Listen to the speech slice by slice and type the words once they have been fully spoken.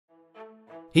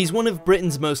He's one of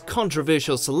Britain's most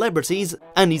controversial celebrities,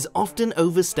 and he's often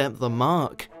overstepped the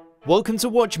mark. Welcome to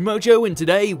WatchMojo, and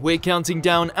today we're counting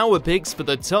down our picks for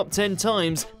the top 10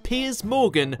 times Piers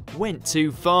Morgan went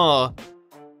too far.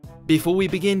 Before we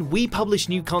begin, we publish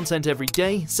new content every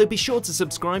day, so be sure to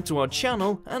subscribe to our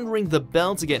channel and ring the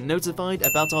bell to get notified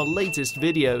about our latest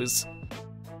videos.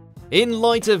 In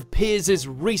light of Piers'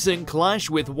 recent clash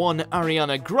with one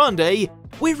Ariana Grande,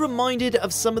 we're reminded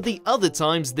of some of the other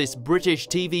times this British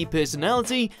TV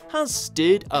personality has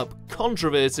stirred up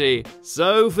controversy.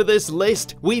 So for this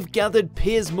list, we've gathered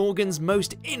Piers Morgan's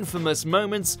most infamous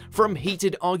moments, from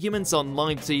heated arguments on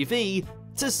live TV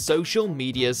to social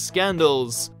media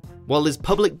scandals. While his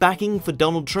public backing for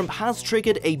Donald Trump has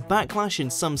triggered a backlash in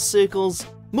some circles,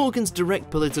 Morgan's direct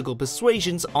political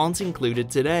persuasions aren't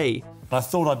included today. I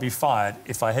thought I'd be fired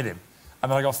if I hit him. And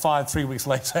then I got fired 3 weeks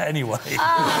later anyway.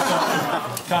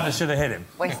 Kind of should have hit him.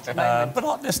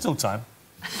 But there's still time.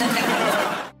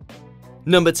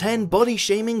 Number 10. Body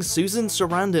shaming Susan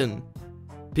Sarandon.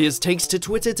 Piers takes to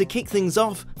Twitter to kick things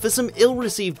off for some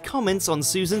ill-received comments on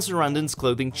Susan Sarandon's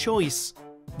clothing choice.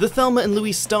 The Thelma &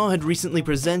 Louise star had recently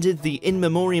presented the In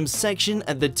Memoriam section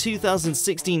at the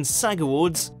 2016 SAG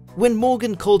Awards when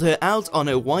Morgan called her out on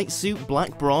her white suit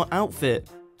black bra outfit.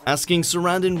 Asking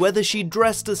Sarandon whether she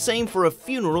dressed the same for a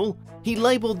funeral, he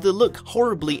labelled the look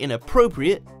horribly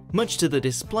inappropriate, much to the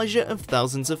displeasure of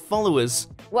thousands of followers.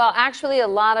 Well, actually, a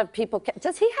lot of people...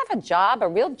 Does he have a job, a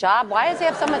real job? Why does he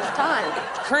have so much time?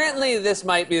 Currently, this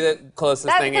might be the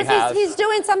closest thing he has. He's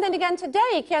doing something again today.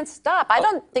 He can't stop. I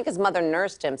don't think his mother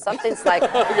nursed him. Something's like...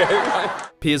 Okay.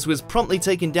 Piers was promptly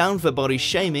taken down for body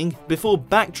shaming before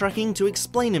backtracking to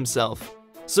explain himself.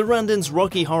 Sarandon's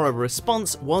Rocky Horror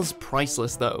response was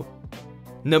priceless, though.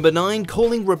 Number 9.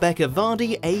 Calling Rebekah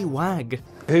Vardy a wag.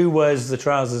 Who wears the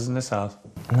trousers in this house?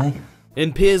 Me.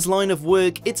 In Piers' line of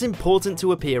work, it's important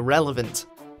to appear relevant.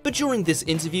 But during this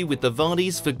interview with the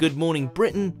Vardys for Good Morning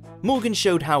Britain, Morgan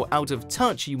showed how out of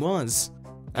touch he was.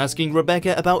 Asking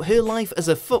Rebekah about her life as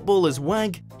a footballer's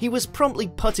wag, he was promptly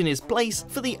put in his place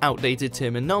for the outdated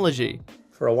terminology.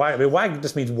 For a wag, I mean, wag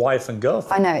just means wife and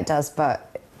girlfriend. I know it does, but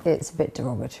it's a bit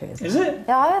derogatory, isn't it? Is it?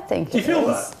 Yeah, I think Do you feel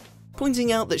that?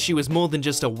 Pointing out that she was more than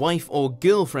just a wife or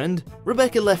girlfriend,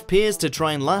 Rebekah left Piers to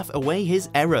try and laugh away his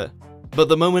error. But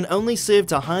the moment only served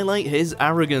to highlight his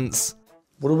arrogance.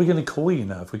 What are we going to call you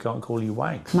now if we can't call you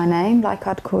wag? My name, like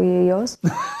I'd call you yours.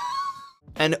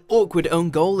 An awkward own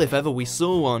goal if ever we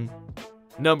saw one.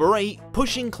 Number 8.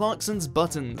 Pushing Clarkson's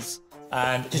buttons.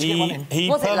 And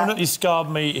he permanently scarred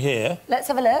me here. Let's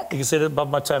have a look. You can see it above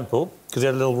my temple, because he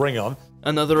had a little ring on.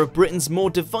 Another of Britain's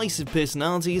more divisive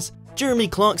personalities, Jeremy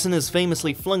Clarkson has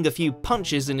famously flung a few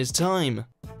punches in his time.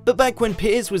 But back when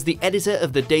Piers was the editor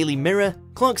of the Daily Mirror,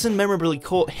 Clarkson memorably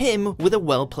caught him with a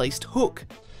well-placed hook.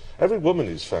 Every woman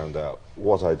who's found out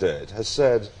what I did has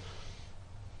said,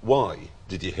 "Why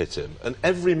did you hit him?" And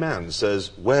every man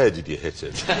says, "Where did you hit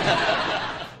him?"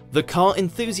 The car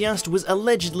enthusiast was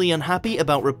allegedly unhappy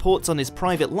about reports on his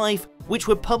private life, which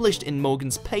were published in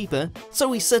Morgan's paper, so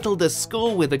he settled the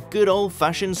score with a good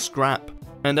old-fashioned scrap.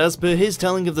 And as per his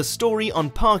telling of the story on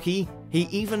Parky, he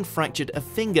even fractured a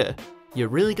finger. You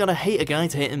really gotta hate a guy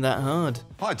to hit him that hard.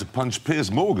 I had to punch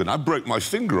Piers Morgan. I broke my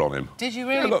finger on him. Did you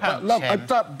really punch him?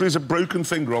 That is a broken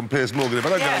finger on Piers Morgan. If I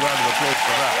don't get a round of applause for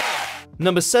that.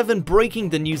 Number 7. Breaking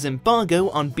the news embargo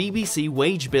on BBC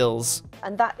wage bills.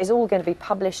 And that is all going to be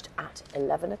published at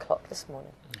 11 o'clock this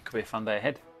morning. It could be a fun day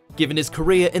ahead. Given his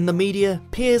career in the media,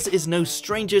 Piers is no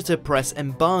stranger to press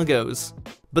embargoes.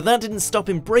 But that didn't stop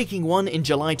him breaking one in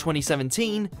July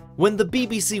 2017, when the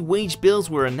BBC wage bills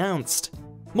were announced.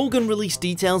 Morgan released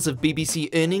details of BBC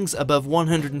earnings above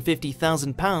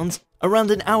 £150,000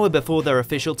 around an hour before their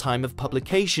official time of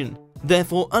publication,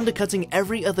 therefore undercutting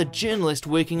every other journalist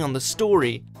working on the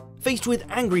story. Faced with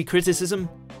angry criticism,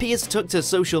 Piers took to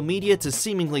social media to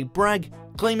seemingly brag,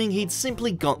 claiming he'd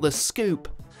simply got the scoop.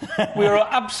 We're an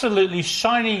absolutely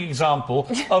shining example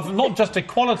of not just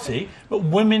equality, but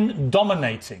women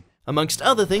dominating. Amongst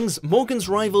other things, Morgan's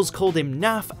rivals called him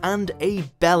naff and a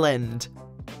bellend.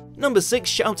 Number 6.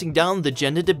 Shouting down the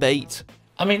gender debate.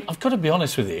 I mean, I've got to be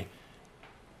honest with you.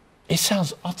 It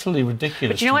sounds utterly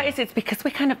ridiculous. But you know what it is? It's because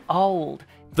we're kind of old.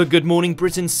 The Good Morning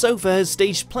Britain sofa has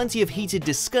staged plenty of heated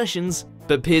discussions,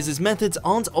 but Piers' methods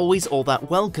aren't always all that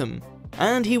welcome.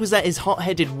 And he was at his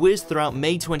hot-headed worst throughout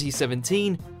May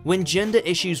 2017, when gender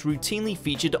issues routinely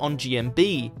featured on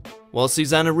GMB. While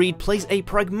Susanna Reid plays a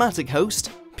pragmatic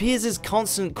host, Piers'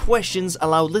 constant questions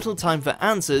allow little time for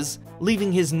answers,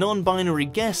 leaving his non-binary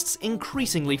guests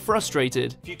increasingly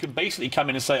frustrated. If you can basically come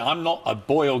in and say, I'm not a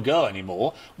boy or girl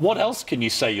anymore, what else can you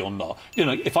say you're not? You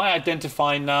know, if I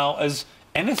identify now as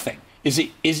anything.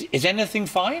 Is anything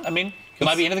fine? I mean, can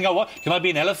I be anything I want? Can I be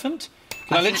an elephant?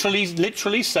 Can I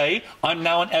literally say, I'm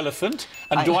now an elephant,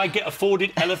 and do I get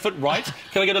afforded elephant rights?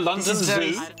 Can I go to London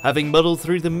Zoo? Having muddled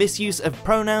through the misuse of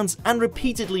pronouns and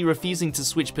repeatedly refusing to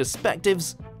switch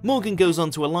perspectives, Morgan goes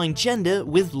on to align gender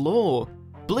with law.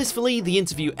 Blissfully, the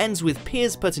interview ends with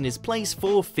Piers put in his place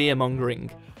for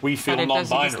fear-mongering. We feel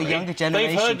non-binary.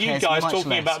 They've heard you guys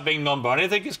talking about being non-binary. I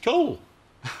think it's cool.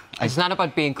 It's not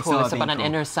about being cool, it's about an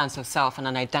inner sense of self and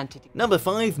an identity. Number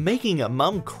 5, making a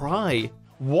mum cry.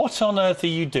 What on earth are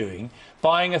you doing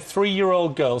buying a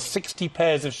 3-year-old girl 60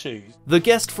 pairs of shoes? The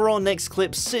guest for our next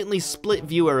clip certainly split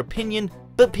viewer opinion,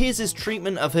 but Piers'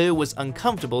 treatment of her was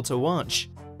uncomfortable to watch.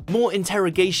 More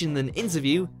interrogation than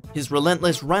interview, his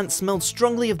relentless rant smelled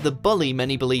strongly of the bully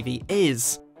many believe he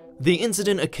is. The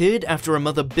incident occurred after a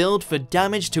mother billed for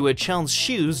damage to her child's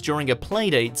shoes during a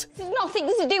playdate. It's nothing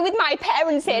to do with my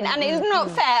parenting, and it's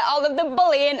not fair, all of the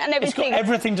bullying and everything. It's got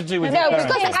everything to do with your parenting.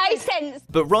 No, because I sense.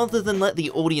 But rather than let the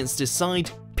audience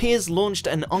decide, Piers launched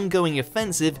an ongoing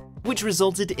offensive which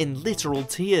resulted in literal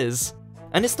tears.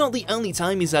 And it's not the only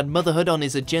time he's had motherhood on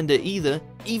his agenda either,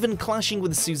 even clashing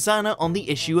with Susanna on the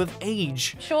issue of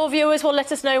age. Sure, viewers will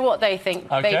let us know what they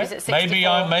think. Okay. Babies at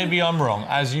 64. Maybe I'm wrong.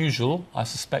 As usual, I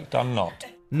suspect I'm not.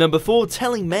 Number 4,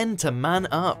 telling men to man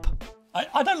up.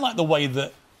 I don't like the way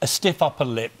that a stiff upper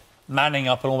lip, manning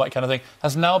up and all that kind of thing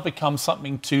has now become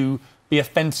something to be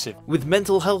offensive. With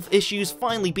mental health issues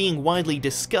finally being widely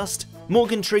discussed,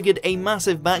 Morgan triggered a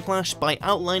massive backlash by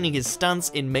outlining his stance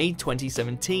in May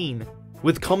 2017.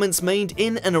 With comments made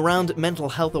in and around Mental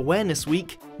Health Awareness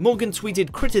Week, Morgan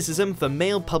tweeted criticism for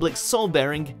male public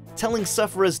soul-bearing, telling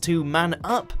sufferers to man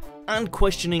up, and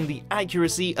questioning the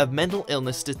accuracy of mental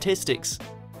illness statistics.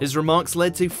 His remarks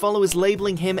led to followers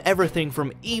labelling him everything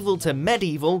from evil to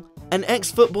medieval, and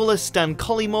ex-footballer Stan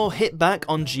Collymore hit back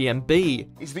on GMB.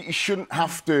 Is that you shouldn't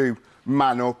have to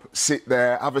man up, sit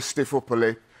there, have a stiff upper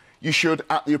lip. You should,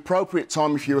 at the appropriate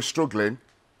time if you are struggling,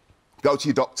 go to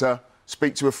your doctor,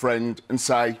 speak to a friend and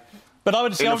say... But I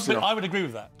would agree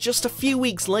with that. Just a few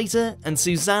weeks later, and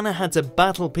Susanna had to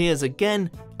battle Piers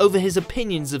again over his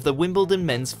opinions of the Wimbledon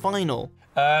men's final.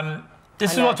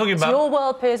 This is what I'm talking about. It's your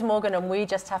world, Piers Morgan, and we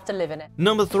just have to live in it.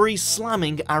 Number 3,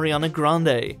 slamming Ariana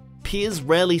Grande. Piers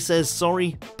rarely says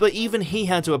sorry, but even he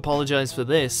had to apologise for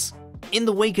this. In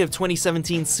the wake of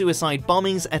 2017 suicide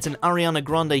bombings at an Ariana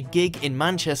Grande gig in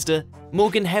Manchester,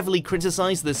 Morgan heavily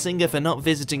criticised the singer for not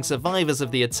visiting survivors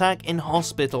of the attack in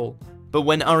hospital. But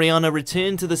when Ariana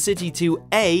returned to the city to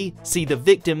A, see the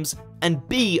victims, and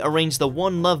B, arrange the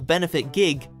One Love benefit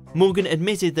gig, Morgan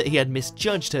admitted that he had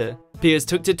misjudged her. Piers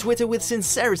took to Twitter with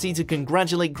sincerity to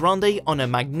congratulate Grande on a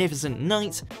magnificent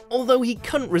night, although he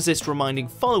couldn't resist reminding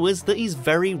followers that he's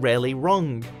very rarely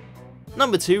wrong.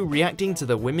 Number 2, reacting to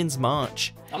the Women's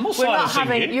March.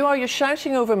 You're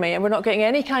shouting over me, and we're not getting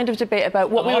any kind of debate about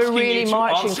what we were really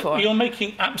marching for. You're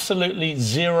making absolutely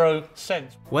zero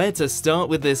sense. Where to start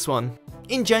with this one?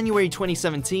 In January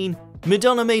 2017,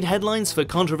 Madonna made headlines for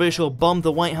controversial bomb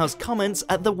the White House comments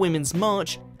at the Women's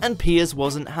March, and Piers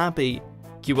wasn't happy.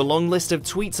 Cue a long list of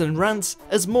tweets and rants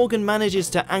as Morgan manages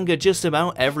to anger just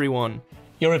about everyone.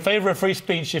 You're in favour of free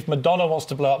speech if Madonna wants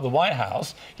to blow up the White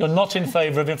House. You're not in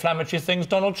favour of inflammatory things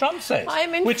Donald Trump says.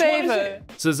 I'm in favour.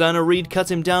 Susanna Reid cut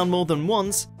him down more than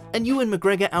once, and Ewan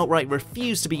McGregor outright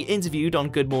refused to be interviewed on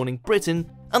Good Morning Britain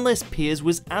unless Piers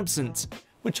was absent.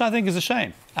 Which I think is a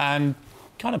shame, and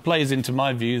kind of plays into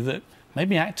my view that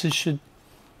maybe actors should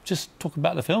just talk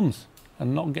about the films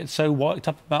and not get so worked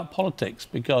up about politics,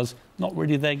 because not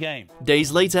really their game.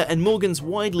 Days later, and Morgan's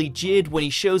widely jeered when he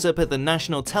shows up at the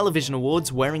National Television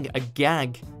Awards wearing a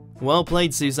gag. Well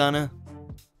played, Susanna.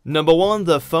 Number 1,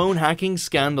 the phone hacking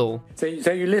scandal. So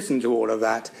you listened to all of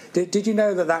that. Did you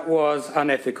know that that was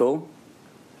unethical?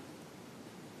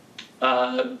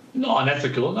 Not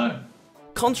unethical, no.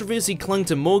 Controversy clung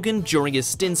to Morgan during his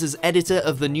stints as editor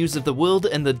of the News of the World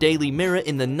and the Daily Mirror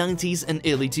in the 90s and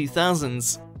early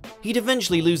 2000s. He'd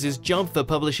eventually lose his job for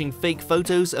publishing fake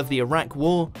photos of the Iraq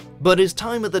War, but his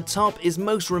time at the top is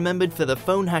most remembered for the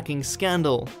phone hacking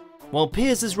scandal. While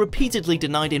Piers has repeatedly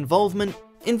denied involvement,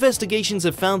 investigations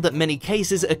have found that many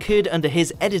cases occurred under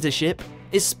his editorship,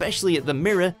 especially at the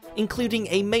Mirror, including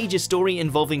a major story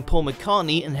involving Paul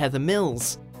McCartney and Heather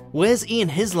Mills. Where's Ian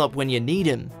Hislop when you need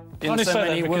him?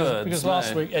 Because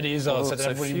last week Eddie Izzard said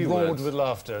everybody roared with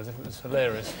laughter. I think it was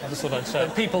hilarious. I just thought I'd say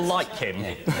it. People like him.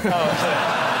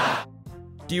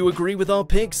 Do you agree with our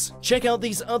picks? Check out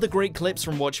these other great clips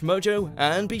from WatchMojo,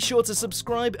 and be sure to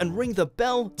subscribe and ring the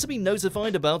bell to be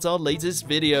notified about our latest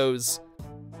videos.